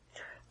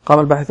قام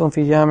الباحثون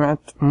في جامعة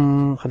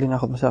خلينا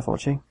ناخذ مسافة أول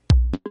شيء.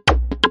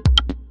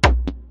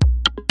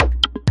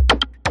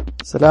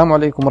 السلام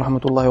عليكم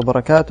ورحمة الله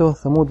وبركاته.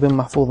 ثمود بن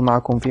محفوظ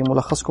معكم في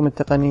ملخصكم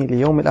التقني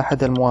ليوم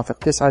الأحد الموافق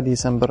 9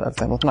 ديسمبر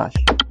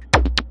 2012.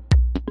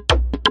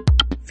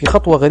 في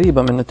خطوة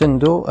غريبة من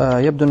نينتندو،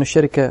 يبدو أن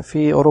الشركة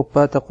في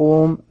أوروبا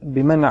تقوم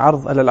بمنع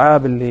عرض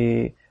الألعاب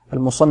اللي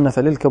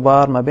المصنفة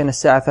للكبار ما بين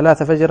الساعة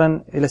 3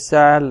 فجرا إلى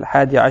الساعة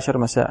 11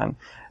 مساء.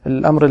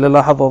 الأمر اللي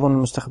لاحظه أظن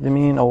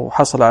المستخدمين أو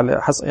حصل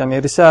على يعني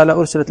رسالة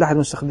أرسلت لأحد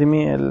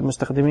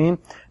المستخدمين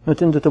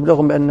نينتندو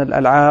تبلغهم بأن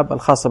الألعاب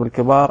الخاصة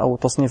بالكبار أو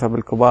تصنيفها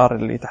بالكبار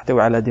اللي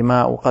تحتوي على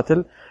دماء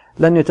وقتل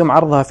لن يتم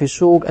عرضها في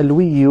سوق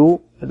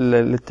الويو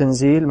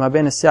للتنزيل ما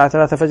بين الساعة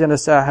 3 فجرا إلى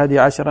الساعة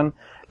 11،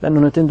 لأنه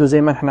نينتندو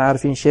زي ما احنا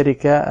عارفين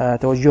شركة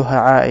توجهها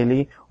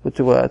عائلي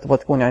وتبغى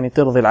تكون يعني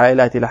ترضي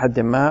العائلات إلى حد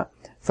ما،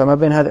 فما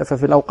بين هذه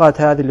ففي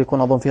الأوقات هذه اللي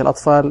يكون أظن فيها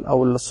الأطفال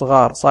أو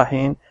الصغار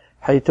صاحين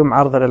حيتم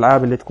عرض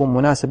الألعاب اللي تكون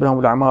مناسب لهم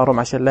ولأعمارهم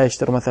عشان لا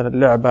يشتروا مثلا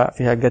لعبة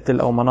فيها قتل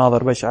أو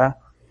مناظر بشعة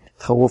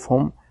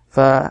تخوفهم.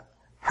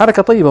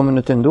 فحركة طيبة من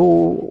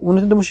نينتندو،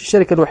 ونينتندو مش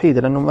الشركة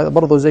الوحيدة، لأنه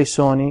برضو زي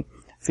سوني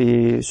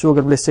في سوق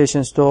البلاي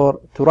ستيشن ستور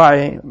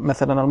تراعي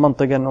مثلا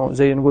المنطقة أنه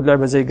زي نقول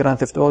لعبة زي جراند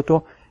ثيفت أوتو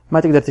ما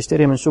تقدر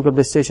تشتريها من سوق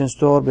البلاي ستيشن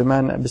ستور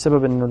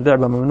بسبب أنه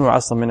اللعبة ممنوع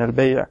أصلا من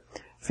البيع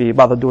في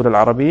بعض الدول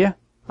العربية،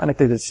 أنك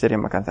تقدر تشتريها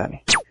من مكان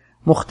ثاني.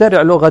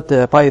 مخترع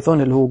لغة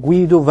بايثون اللي هو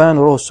غويدو فان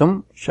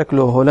روسم،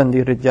 شكله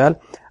هولندي الرجال،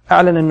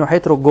 أعلن أنه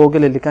حيترك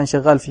جوجل اللي كان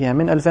شغال فيها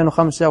من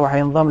 2005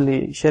 وحينضم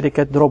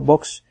لشركة دروب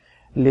بوكس.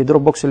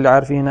 دروب بوكس اللي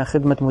عارفينها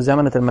خدمة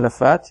مزامنة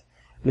الملفات.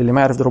 اللي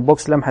ما يعرف دروب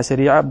بوكس لمحة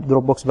سريعة،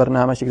 دروب بوكس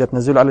برنامج تقدر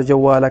تنزله على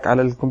جوالك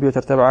على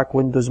الكمبيوتر تبعك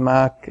ويندوز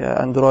ماك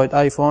أندرويد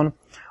آيفون،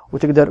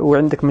 وتقدر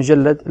وعندك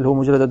مجلد اللي هو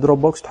مجلد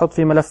الدروب بوكس تحط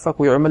فيه ملفك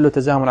ويعمل له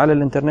تزامن على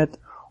الإنترنت،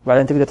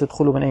 وبعدين تقدر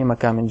تدخله من أي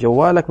مكان من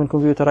جوالك من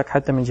كمبيوترك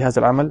حتى من جهاز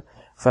العمل.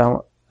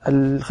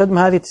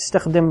 فالخدمة هذه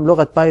تستخدم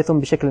لغة بايثون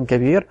بشكل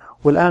كبير،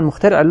 والآن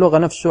مخترع اللغة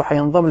نفسه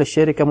حينضم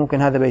للشركة،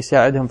 ممكن هذا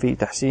بيساعدهم في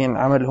تحسين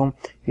عملهم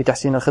في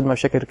تحسين الخدمة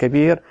بشكل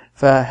كبير.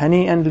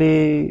 فهنيئا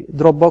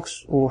لدروب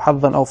بوكس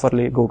وحظا أوفر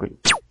لجوجل.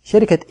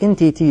 شركة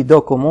NTT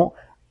دوكومو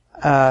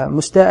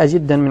مستاءة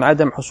جدا من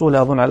عدم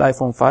حصولها أظن على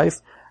الآيفون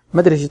 5.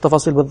 ما أدري إيش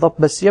التفاصيل بالضبط،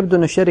 بس يبدو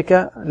أن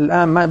الشركة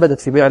الآن ما بدأت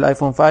في بيع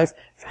الآيفون 5،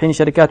 في حين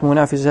شركات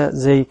منافسة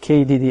زي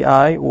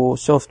KDDI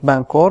وسوفت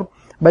بانك كورب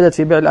بدأت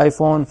في بيع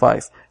الآيفون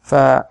 5.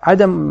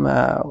 فعدم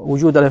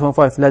وجود الآيفون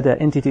 5 لدى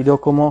NTT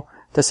دوكومو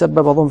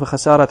تسبب أظن في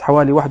خسارة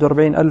حوالي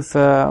 41,000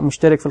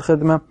 مشترك في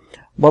الخدمة.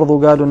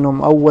 برضو قالوا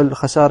أنهم أول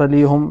خسارة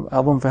ليهم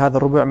أظن في هذا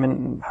الربع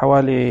من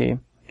حوالي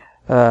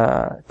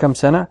كم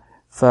سنة.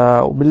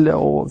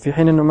 في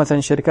حين أنه مثلا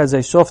شركات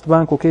زي سوفت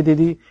بانك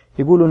وKDD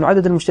يقولوا أنه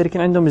عدد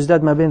المشتركين عندهم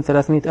ازداد ما بين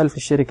 300,000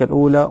 الشركة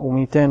الأولى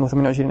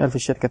و228,000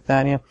 الشركة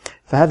الثانية.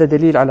 فهذا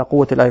دليل على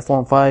قوة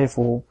الآيفون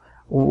 5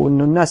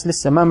 وأنه الناس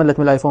لسه ما ملت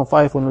من الآيفون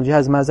 5، وأنه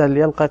الجهاز ما زال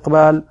يلقى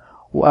إقبال،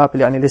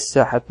 وآبل يعني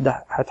لسه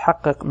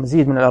حتحقق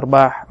مزيد من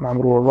الأرباح مع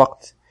مرور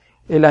الوقت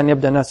إلى أن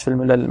يبدأ الناس في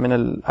الملل من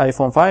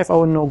الآيفون 5،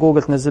 أو أنه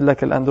جوجل تنزل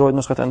لك الأندرويد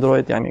نسخة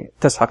أندرويد يعني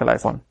تسحق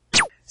الآيفون.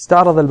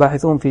 استعرض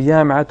الباحثون في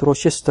جامعة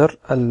روشستر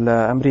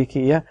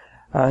الأمريكية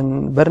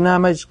عن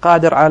برنامج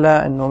قادر على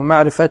أنه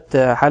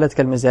معرفة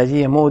حالتك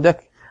المزاجية مودك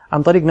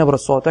عن طريق نبرة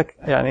صوتك.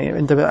 يعني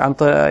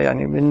أنت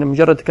يعني من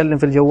مجرد تكلم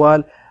في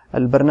الجوال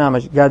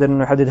البرنامج قادر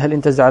أنه يحدد هل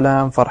أنت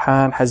زعلان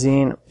فرحان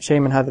حزين شيء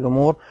من هذه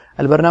الأمور.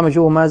 البرنامج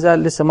هو ما زال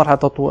لسه مرحلة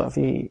تطوير،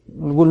 في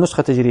نقول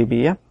نسخة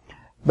تجريبية،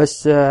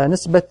 بس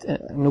نسبة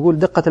نقول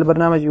دقة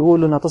البرنامج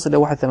يقول أنها تصل إلى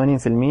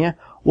 81%،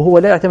 وهو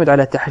لا يعتمد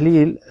على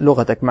تحليل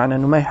لغتك، معنى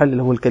أنه ما يحلل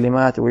هو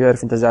الكلمات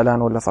ويعرف أنت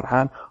زعلان ولا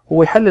فرحان،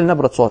 هو يحلل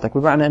نبرة صوتك،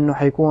 بمعنى أنه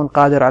حيكون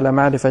قادر على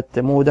معرفة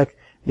مودك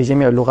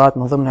بجميع اللغات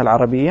من ضمنها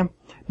العربية.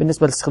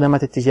 بالنسبة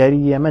للاستخدامات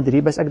التجارية ما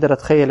أدري، بس أقدر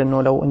أتخيل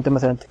أنه لو أنت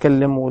مثلا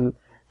تتكلم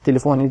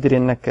والتليفون يدري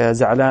أنك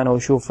زعلان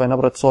ويشوف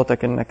نبرة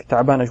صوتك أنك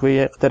تعبان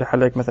شوية يقترح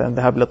عليك مثلا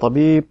ذهاب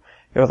لطبيب،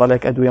 يعرض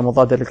عليك أدوية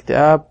مضادة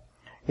للاكتئاب.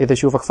 إذا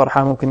شوفك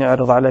فرحان ممكن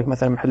يعرض عليك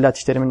مثلا محلات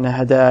تشتري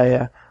منها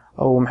هدايا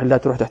أو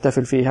محلات تروح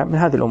تحتفل فيها من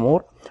هذه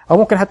الأمور. أو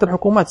ممكن حتى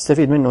الحكومات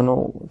تستفيد منه،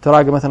 أنه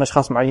تراقب مثلا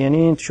أشخاص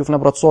معينين تشوف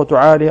نبرة صوته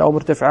عالية أو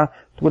مرتفعة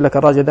تقول لك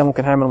الراجل ده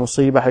ممكن يعمل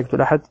مصيبة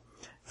حيقتل أحد.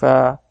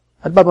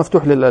 فالباب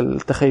مفتوح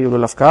للتخيل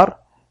والأفكار،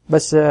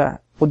 بس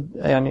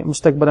يعني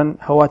مستقبلا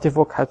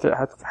هواتفك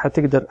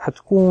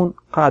حتكون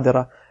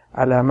قادرة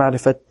على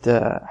معرفة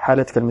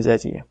حالتك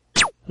المزاجية.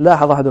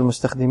 لاحظ أحد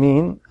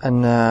المستخدمين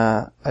أن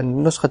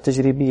النسخة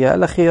التجريبية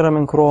الأخيرة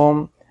من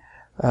كروم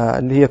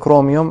اللي هي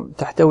كروميوم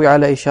تحتوي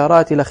على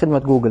إشارات إلى خدمة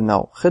جوجل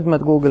ناو. خدمة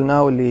جوجل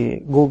ناو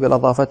اللي جوجل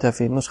أضافتها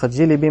في نسخة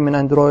جيلي بي من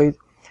أندرويد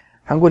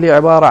هنقول هي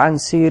عبارة عن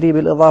سيري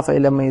بالإضافة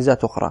إلى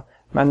ميزات أخرى،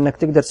 مع أنك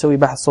تقدر تسوي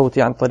بحث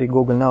صوتي عن طريق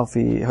جوجل ناو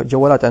في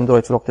جوالات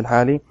أندرويد في الوقت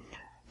الحالي.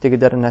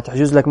 تقدر أنها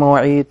تحجز لك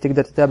مواعيد،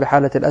 تقدر تتابع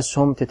حالة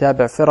الأسهم،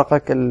 تتابع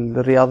فرقك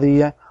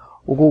الرياضية،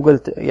 وجوجل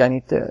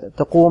يعني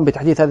تقوم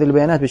بتحديث هذه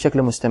البيانات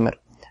بشكل مستمر.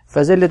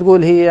 فزي اللي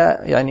تقول هي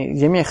يعني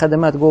جميع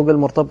خدمات جوجل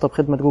مرتبطة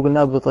بخدمة جوجل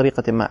ناو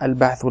بطريقة ما،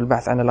 البحث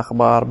والبحث عن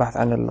الأخبار، بحث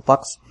عن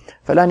الطقس.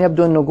 فالآن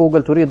يبدو أنه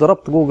جوجل تريد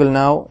ربط جوجل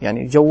ناو،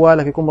 يعني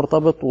جوالك يكون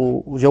مرتبط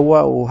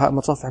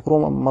ومتصفح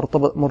كروم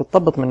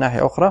مرتبط من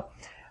ناحية أخرى.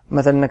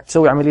 مثلا أنك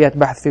تسوي عمليات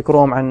بحث في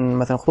كروم عن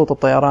مثلا خطوط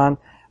الطيران،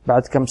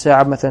 بعد كم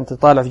ساعة مثلا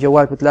تطالع في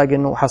جوالك بتلاقي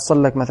أنه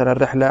حصل لك مثلا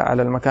الرحلة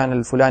على المكان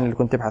الفلاني اللي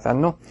كنت تبحث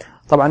عنه.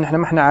 طبعا احنا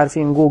ما احنا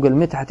عارفين جوجل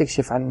متى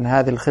حتكشف عن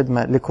هذه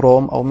الخدمة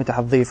لكروم أو متى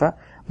حتضيفها،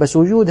 بس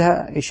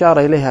وجودها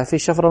إشارة إليها في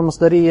الشفرة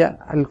المصدرية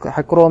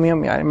حق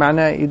كروميوم يعني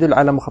معناه يدل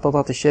على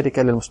مخططات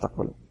الشركة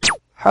للمستقبل.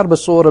 حرب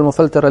الصور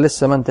المفلترة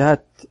لسه ما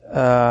انتهت.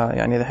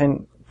 يعني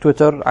الحين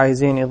تويتر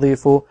عايزين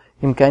يضيفوا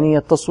إمكانية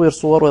تصوير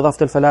صور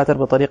وإضافة الفلاتر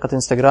بطريقة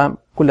انستغرام.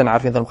 كلنا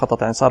عارفين هذا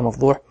المخطط يعني صار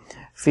مفضوح.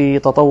 في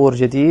تطور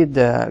جديد،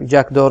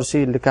 جاك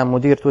دورسي اللي كان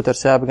مدير تويتر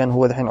سابقا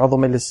هو الحين عضو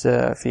مجلس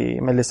في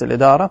مجلس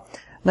الإدارة،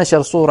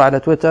 نشر صورة على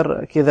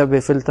تويتر كذا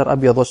بفلتر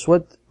أبيض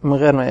وأسود من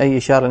غير أي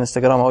إشارة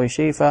لإنستغرام أو أي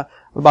شيء.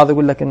 فالبعض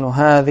يقول لك إنه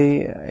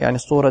هذه يعني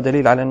الصورة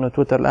دليل على إنه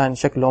تويتر الآن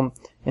شكلهم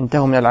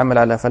انتهوا من العمل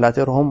على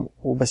فلاترهم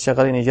وبس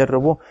شغالين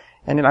يجربوا.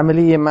 يعني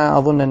العملية ما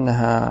أظن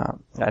أنها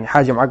يعني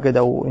حاجة معقدة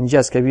أو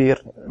إنجاز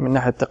كبير من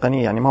ناحية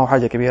التقنية، يعني ما هو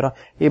حاجة كبيرة،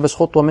 هي بس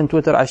خطوة من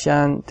تويتر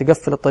عشان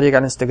تقفل الطريق على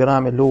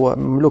الانستغرام اللي هو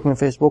مملوك من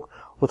فيسبوك،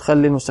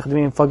 وتخلي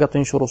المستخدمين فقط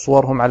ينشروا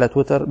صورهم على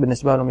تويتر.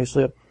 بالنسبة لهم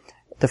يصير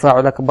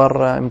تفاعل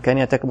أكبر،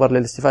 إمكانيات أكبر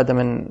للاستفادة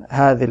من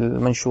هذه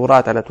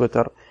المنشورات على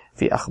تويتر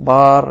في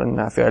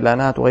أخبار، في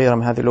إعلانات وغيرها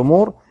من هذه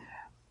الأمور.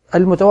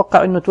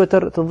 المتوقع أنه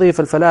تويتر تضيف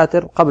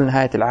الفلاتر قبل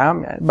نهاية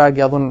العام، يعني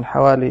باقي أظن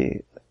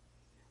حوالي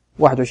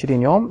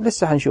 21 يوم،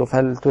 لسه حنشوف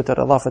هل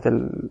تويتر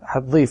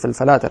حتضيف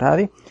الفلاتر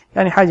هذه.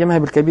 يعني حاجة ما هي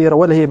بالكبيرة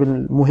ولا هي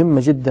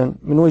بالمهمة جدا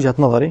من وجهة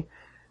نظري،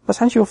 بس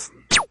حنشوف.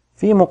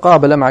 في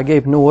مقابلة مع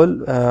جيب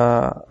نول،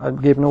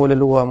 جيب نول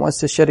اللي هو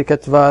مؤسس شركة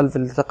فالف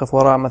اللي تقف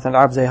وراء مثلا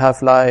ألعاب زي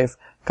هاف لايف،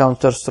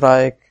 كاونتر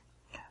سترايك.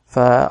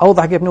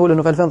 فأوضح جيب نول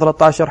أنه في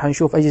 2013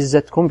 حنشوف أجهزة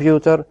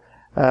كمبيوتر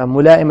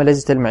ملائمة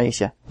لأجهزة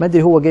المعيشة. ما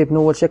أدري هو جيب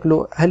نول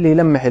شكله هل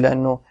يلمح إلى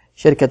أنه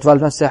شركة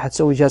فالف نفسها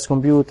حتسوي جهاز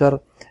كمبيوتر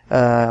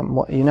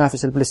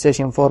ينافس البلاي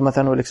ستيشن 4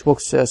 مثلا والإكس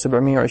بوكس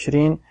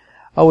 720،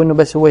 أو أنه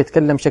بس هو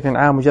يتكلم بشكل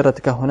عام مجرد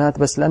تكهنات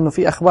بس، لأنه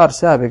في أخبار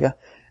سابقة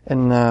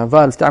أن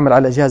فالف تعمل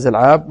على جهاز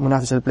ألعاب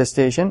منافس البلاي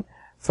ستيشن.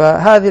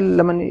 فهذه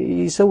لما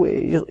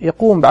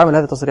يقوم بعمل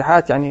هذه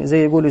التصريحات يعني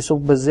زي يقول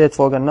يصب الزيت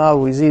فوق النار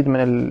ويزيد من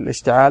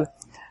الاشتعال.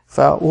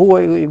 فهو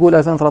يقول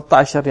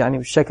 2013 يعني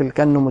بالشكل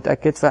كأنه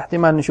متأكد،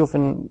 فاحتمال نشوف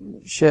إن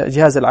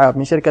جهاز ألعاب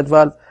من شركة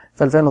فالف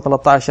في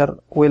 2013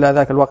 وإلى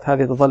ذاك الوقت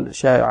هذه تظل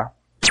شائعة.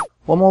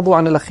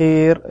 وموضوعنا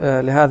الأخير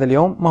لهذا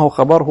اليوم ما هو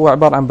خبر، هو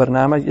عبارة عن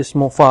برنامج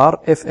اسمه فار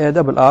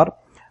FARR.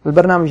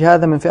 البرنامج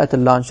هذا من فئة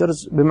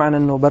اللانشرز، بمعنى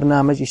أنه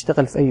برنامج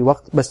يشتغل في أي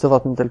وقت، بس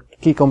تضغط أنت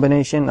الكي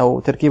كومبينيشن أو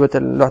تركيبة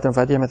لوحة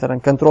المفاتيح مثلا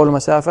كنترول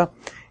ومسافة،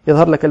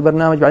 يظهر لك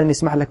البرنامج، بعدين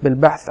يسمح لك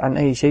بالبحث عن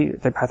أي شيء،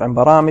 تبحث عن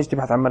برامج،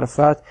 تبحث عن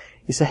ملفات،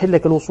 يسهل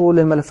لك الوصول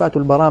للملفات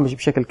والبرامج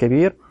بشكل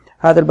كبير.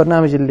 هذا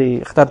البرنامج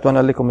اللي اخترته أنا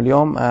لكم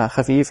اليوم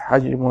خفيف،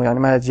 حجمه يعني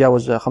ما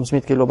يتجاوز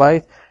 500 كيلو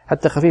بايت،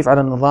 حتى خفيف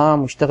على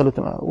النظام ويشتغل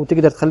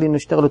وتقدر تخليه إنه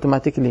يشتغل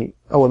اوتوماتيكلي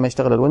أول ما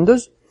يشتغل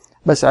الويندوز،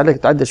 بس عليك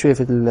تعدل شوية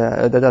في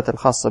الإعدادات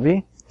الخاصة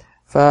به.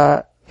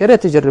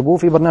 فياريت تجربوه.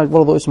 في برنامج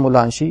برضو اسمه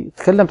لانشي،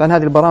 تكلمت عن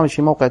هذه البرامج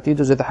في موقع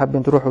تيدوز إذا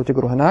حابين تروحوا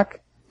وتقروا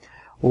هناك،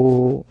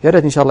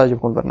 وياريت إن شاء الله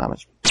يعجبكم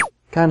البرنامج.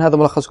 كان هذا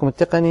ملخصكم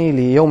التقني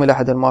ليوم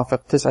الأحد الموافق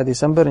 9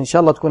 ديسمبر. إن شاء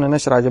الله تكون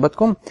النشرة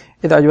عجبتكم.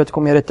 إذا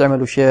عجبتكم ياريت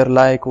تعملوا شير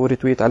لايك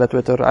وريتويت على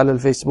تويتر، على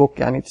الفيسبوك،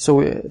 يعني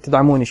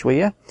تدعموني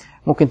شوية.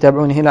 ممكن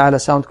تابعوني هنا على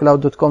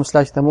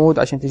soundcloud.com/ثمود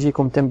عشان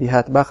تجيكم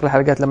تنبيهات بآخر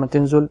الحلقات لما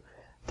تنزل.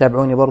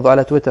 تابعوني برضو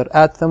على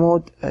تويتر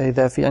 @ثمود.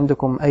 إذا في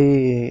عندكم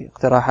أي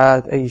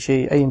اقتراحات، أي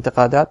شيء، أي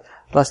انتقادات،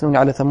 راسلوني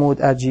على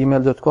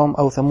ثمود@gmail.com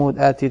أو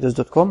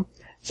ثمود@tidos.com.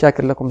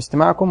 شاكر لكم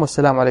استماعكم،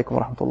 والسلام عليكم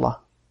ورحمة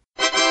الله.